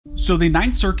So the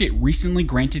Ninth Circuit recently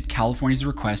granted California's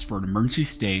request for an emergency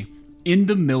stay in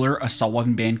the Miller assault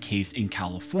weapon ban case in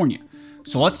California.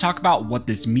 So let's talk about what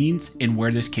this means and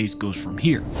where this case goes from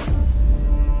here.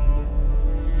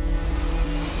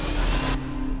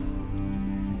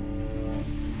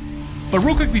 But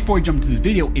real quick before we jump into this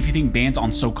video, if you think bans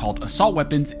on so-called assault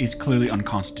weapons is clearly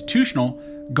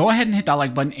unconstitutional, go ahead and hit that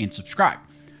like button and subscribe.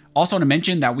 Also want to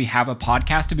mention that we have a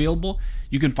podcast available.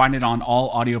 You can find it on all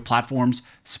audio platforms,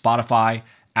 Spotify,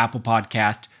 Apple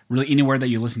Podcast, really anywhere that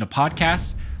you listen to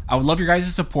podcasts. I would love your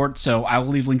guys' support, so I will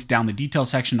leave links down in the details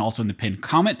section, also in the pinned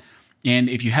comment. And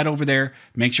if you head over there,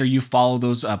 make sure you follow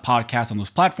those podcasts on those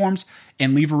platforms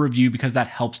and leave a review because that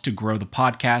helps to grow the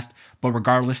podcast. But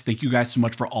regardless, thank you guys so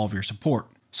much for all of your support.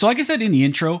 So like I said in the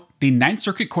intro, the Ninth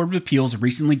Circuit Court of Appeals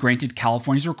recently granted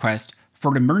California's request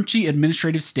for an emergency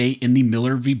administrative stay in the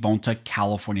Miller v. Bonta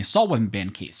California assault weapon ban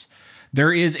case.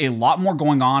 There is a lot more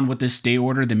going on with this stay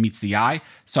order than meets the eye,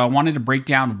 so I wanted to break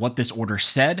down what this order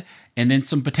said and then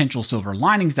some potential silver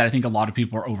linings that I think a lot of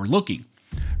people are overlooking.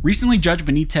 Recently, Judge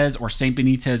Benitez, or Saint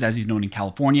Benitez as he's known in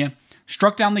California,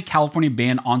 struck down the California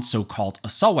ban on so-called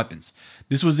assault weapons.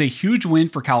 This was a huge win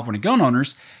for California gun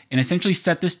owners and essentially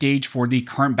set the stage for the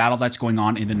current battle that's going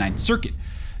on in the Ninth Circuit.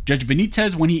 Judge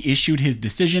Benitez, when he issued his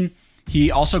decision,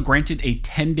 he also granted a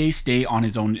 10-day stay on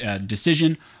his own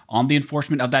decision on the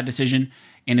enforcement of that decision,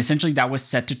 and essentially that was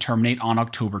set to terminate on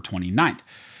October 29th.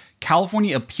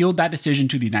 California appealed that decision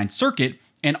to the Ninth Circuit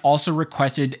and also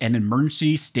requested an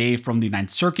emergency stay from the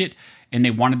Ninth Circuit, and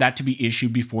they wanted that to be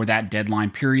issued before that deadline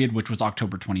period, which was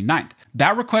October 29th.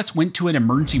 That request went to an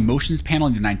emergency motions panel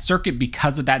in the Ninth Circuit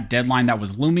because of that deadline that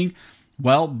was looming.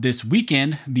 Well, this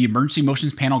weekend, the emergency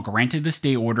motions panel granted the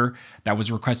stay order that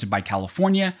was requested by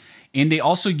California, and they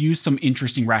also used some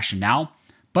interesting rationale,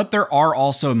 but there are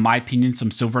also, in my opinion, some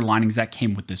silver linings that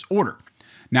came with this order.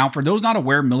 Now, for those not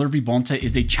aware, Miller v. Bonta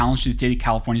is a challenge to the state of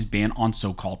California's ban on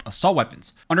so-called assault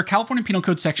weapons. Under California Penal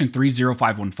Code Section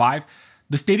 30515,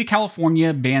 the state of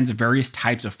California bans various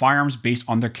types of firearms based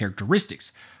on their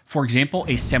characteristics. For example,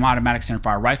 a semi-automatic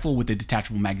centerfire rifle with a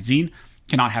detachable magazine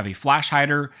cannot have a flash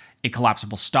hider, a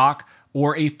collapsible stock,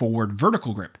 or a forward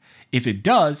vertical grip. If it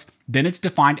does, then it's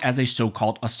defined as a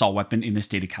so-called assault weapon in the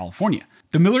state of California.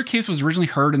 The Miller case was originally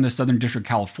heard in the Southern District of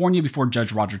California before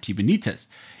Judge Roger T. Benitez.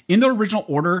 In the original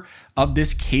order of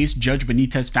this case, Judge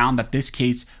Benitez found that this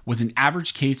case was an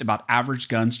average case about average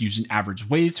guns used in average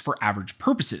ways for average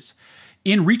purposes.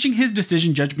 In reaching his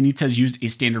decision, Judge Benitez used a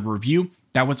standard review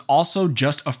that was also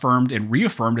just affirmed and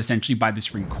reaffirmed essentially by the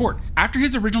Supreme Court. After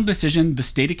his original decision, the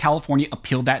state of California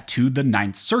appealed that to the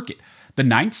Ninth Circuit. The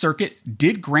Ninth Circuit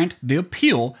did grant the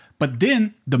appeal, but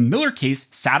then the Miller case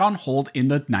sat on hold in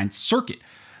the Ninth Circuit.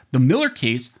 The Miller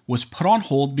case was put on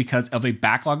hold because of a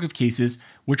backlog of cases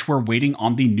which were waiting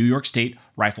on the New York State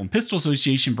Rifle and Pistol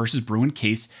Association versus Bruin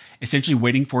case, essentially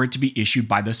waiting for it to be issued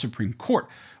by the Supreme Court.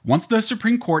 Once the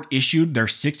Supreme Court issued their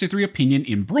 6-3 opinion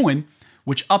in Bruin,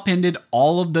 which upended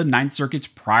all of the Ninth Circuit's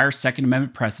prior Second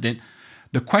Amendment precedent,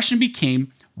 the question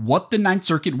became what the Ninth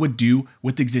Circuit would do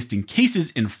with existing cases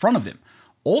in front of them.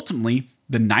 Ultimately,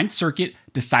 the Ninth Circuit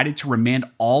decided to remand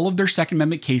all of their Second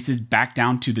Amendment cases back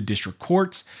down to the district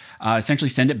courts, essentially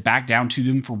send it back down to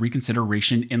them for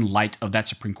reconsideration in light of that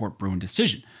Supreme Court Bruin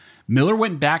decision. Miller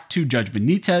went back to Judge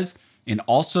Benitez, and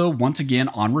also, once again,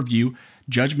 on review,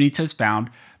 Judge Benitez found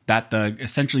that the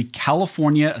essentially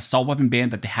California assault weapon ban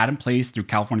that they had in place through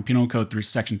California Penal Code through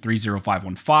Section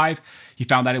 30515, he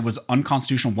found that it was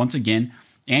unconstitutional once again,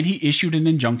 and he issued an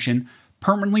injunction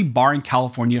permanently barring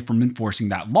California from enforcing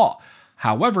that law.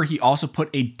 However, he also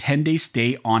put a 10-day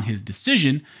stay on his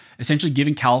decision, essentially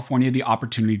giving California the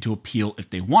opportunity to appeal if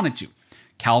they wanted to.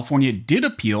 California did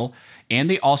appeal, and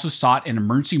they also sought an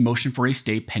emergency motion for a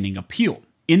stay pending appeal.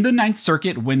 In the Ninth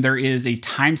Circuit, when there is a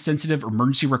time-sensitive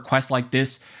emergency request like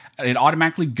this, it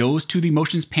automatically goes to the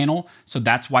motions panel, so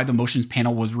that's why the motions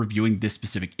panel was reviewing this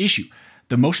specific issue.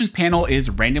 The motions panel is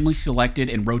randomly selected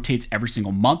and rotates every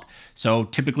single month, so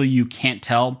typically you can't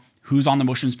tell who's on the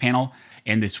motions panel.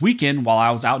 And this weekend, while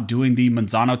I was out doing the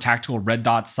Manzano Tactical Red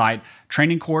Dot Sight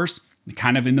training course,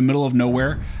 kind of in the middle of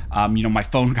nowhere, my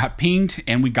phone got pinged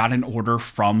and we got an order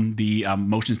from the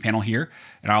motions panel here.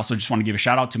 And I also just want to give a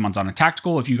shout out to Manzano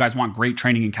Tactical. If you guys want great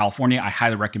training in California, I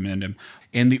highly recommend him.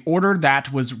 And the order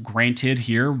that was granted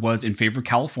here was in favor of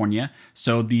California.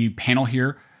 So the panel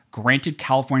here granted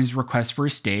California's request for a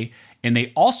stay, and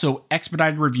they also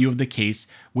expedited review of the case,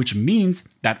 which means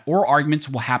that oral arguments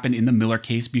will happen in the Miller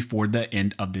case before the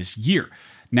end of this year.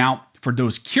 Now, for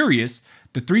those curious,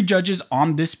 the three judges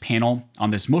on this panel, on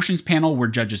this motions panel, were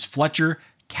Judges Fletcher,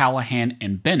 Callahan,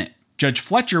 and Bennett. Judge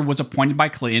Fletcher was appointed by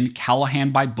Clinton,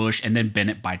 Callahan by Bush, and then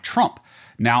Bennett by Trump.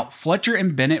 Now, Fletcher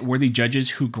and Bennett were the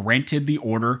judges who granted the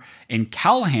order, and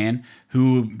Callahan,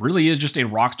 who really is just a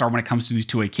rock star when it comes to these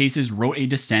 2A cases, wrote a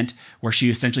dissent where she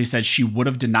essentially said she would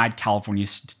have denied California's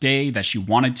stay, that she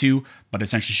wanted to, but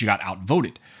essentially she got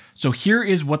outvoted. So here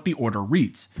is what the order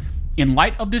reads. In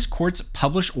light of this court's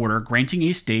published order granting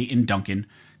a stay in Duncan,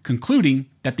 concluding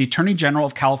that the Attorney General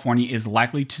of California is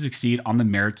likely to succeed on the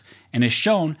merits and has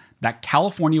shown that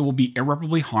California will be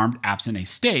irreparably harmed absent a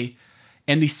stay,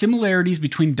 and the similarities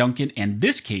between Duncan and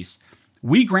this case,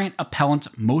 we grant appellant's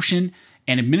motion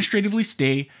and administratively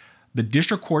stay the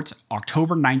district court's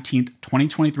October 19th,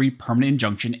 2023 permanent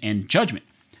injunction and judgment.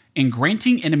 In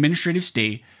granting an administrative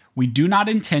stay, we do not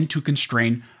intend to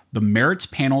constrain the merits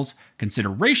panel's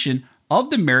consideration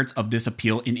of the merits of this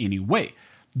appeal in any way.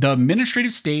 The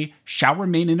administrative stay shall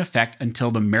remain in effect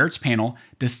until the merits panel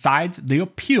decides the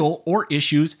appeal or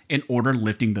issues an order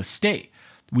lifting the stay.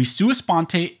 We sua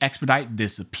sponte expedite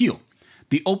this appeal.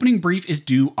 The opening brief is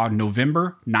due on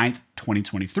November 9th,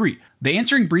 2023. The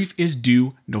answering brief is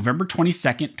due November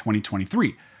 22nd,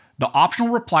 2023. The optional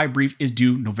reply brief is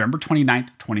due November 29th,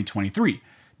 2023.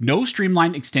 No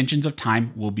streamlined extensions of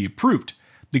time will be approved.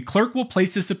 The clerk will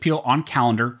place this appeal on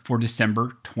calendar for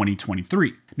December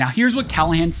 2023. Now here's what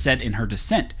Callahan said in her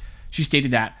dissent. She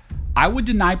stated that, I would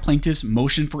deny plaintiff's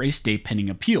motion for a stay pending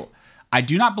appeal. I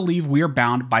do not believe we are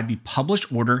bound by the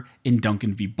published order in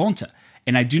Duncan v. Bonta,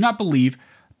 and I do not believe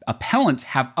appellants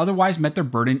have otherwise met their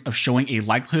burden of showing a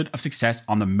likelihood of success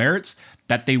on the merits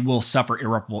that they will suffer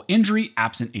irreparable injury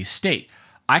absent a stay.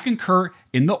 I concur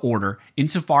in the order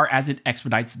insofar as it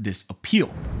expedites this appeal.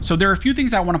 So there are a few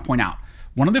things I want to point out.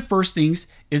 One of the first things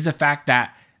is the fact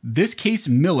that this case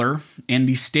Miller and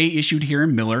the stay issued here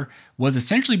in Miller was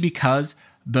essentially because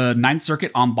the Ninth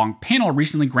Circuit en banc panel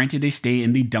recently granted a stay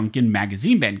in the Duncan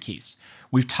magazine ban case.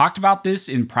 We've talked about this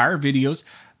in prior videos,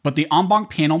 but the en banc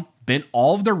panel bent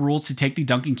all of their rules to take the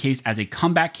Duncan case as a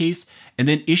comeback case and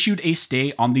then issued a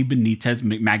stay on the Benitez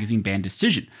magazine ban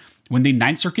decision. When the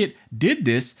Ninth Circuit did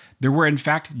this, there were in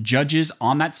fact judges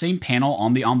on that same panel,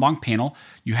 on the en banc panel.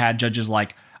 You had judges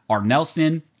like R.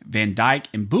 Nelson, Van Dyke,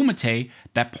 and Bumate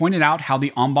that pointed out how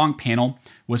the en banc panel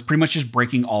was pretty much just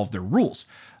breaking all of their rules.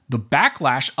 The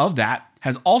backlash of that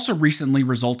has also recently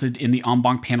resulted in the en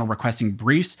banc panel requesting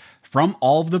briefs from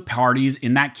all of the parties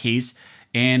in that case,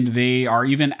 and they are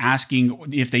even asking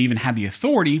if they even had the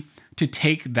authority to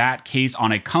take that case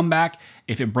on a comeback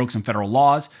if it broke some federal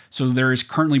laws. So there is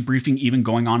currently briefing even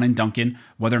going on in Duncan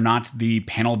whether or not the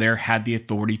panel there had the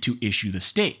authority to issue the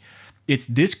stay. It's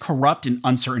this corrupt and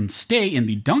uncertain stay in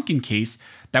the Duncan case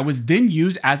that was then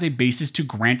used as a basis to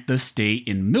grant the stay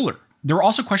in Miller. There were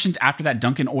also questions after that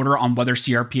Duncan order on whether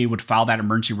CRPA would file that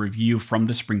emergency review from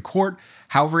the Supreme Court.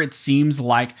 However, it seems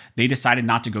like they decided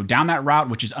not to go down that route,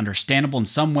 which is understandable in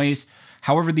some ways.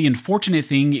 However, the unfortunate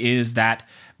thing is that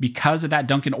because of that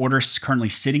Duncan order currently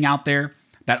sitting out there,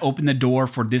 that opened the door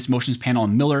for this motions panel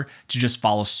in Miller to just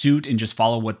follow suit and just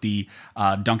follow what the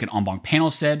Duncan en banc panel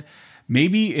said.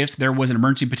 Maybe if there was an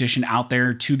emergency petition out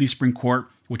there to the Supreme Court,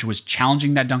 which was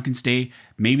challenging that Duncan stay,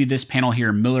 maybe this panel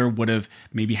here in Miller would have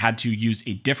maybe had to use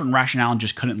a different rationale and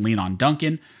just couldn't lean on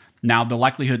Duncan. Now, the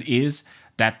likelihood is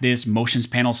that this motions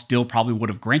panel still probably would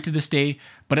have granted the stay,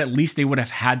 but at least they would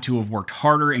have had to have worked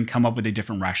harder and come up with a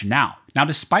different rationale. Now,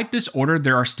 despite this order,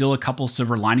 there are still a couple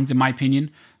silver linings in my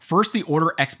opinion. First, the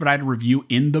order expedited review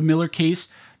in the Miller case.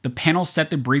 The panel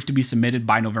set the brief to be submitted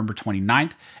by November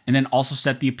 29th, and then also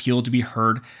set the appeal to be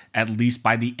heard at least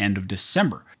by the end of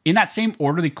December. In that same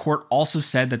order, the court also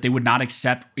said that they would not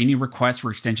accept any requests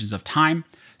for extensions of time.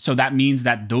 So that means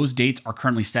that those dates are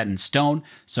currently set in stone.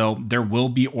 So there will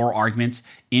be oral arguments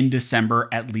in December,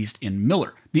 at least in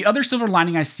Miller. The other silver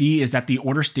lining I see is that the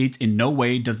order states in no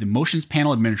way does the motions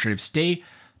panel administrative stay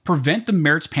prevent the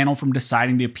merits panel from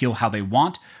deciding the appeal how they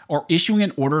want, or issuing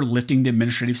an order lifting the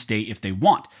administrative stay if they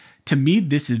want. To me,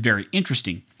 this is very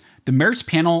interesting. The merits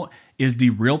panel is the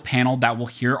real panel that will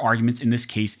hear arguments in this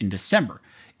case in December.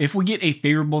 If we get a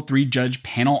favorable 3-judge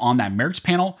panel on that merits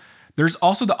panel, there's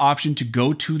also the option to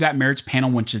go to that merits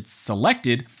panel once it's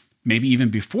selected, maybe even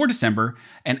before December,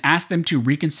 and ask them to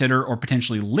reconsider or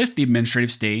potentially lift the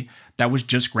administrative stay that was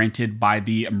just granted by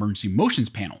the emergency motions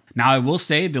panel. Now, I will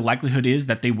say the likelihood is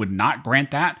that they would not grant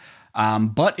that,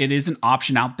 but it is an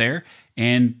option out there.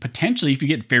 And potentially, if you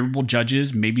get favorable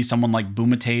judges, maybe someone like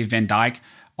Bumate, Van Dyke,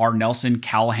 R. Nelson,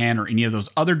 Callahan, or any of those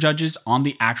other judges on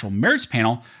the actual merits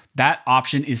panel, that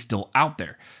option is still out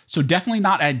there. So definitely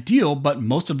not ideal, but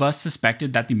most of us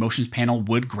suspected that the motions panel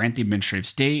would grant the administrative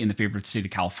stay in the favor of the state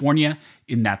of California,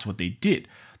 and that's what they did.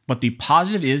 But the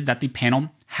positive is that the panel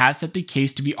has set the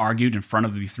case to be argued in front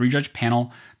of the 3-judge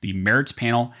panel, the merits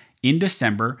panel, in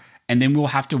December, and then we'll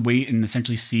have to wait and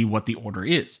essentially see what the order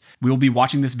is. We will be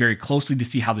watching this very closely to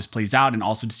see how this plays out and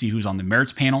also to see who's on the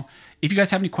merits panel. If you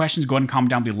guys have any questions, go ahead and comment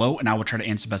down below and I will try to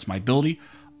answer the best of my ability.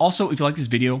 Also, if you like this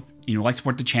video and you would like to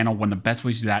support the channel, one of the best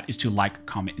ways to do that is to like,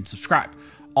 comment, and subscribe.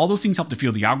 All those things help to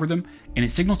fuel the algorithm, and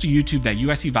it signals to YouTube that you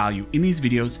guys see value in these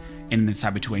videos and in the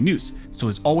Cyber 2A news. So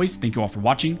as always, thank you all for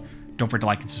watching. Don't forget to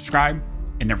like and subscribe,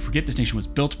 and never forget this nation was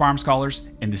built by armed scholars,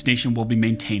 and this nation will be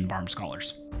maintained by armed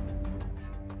scholars.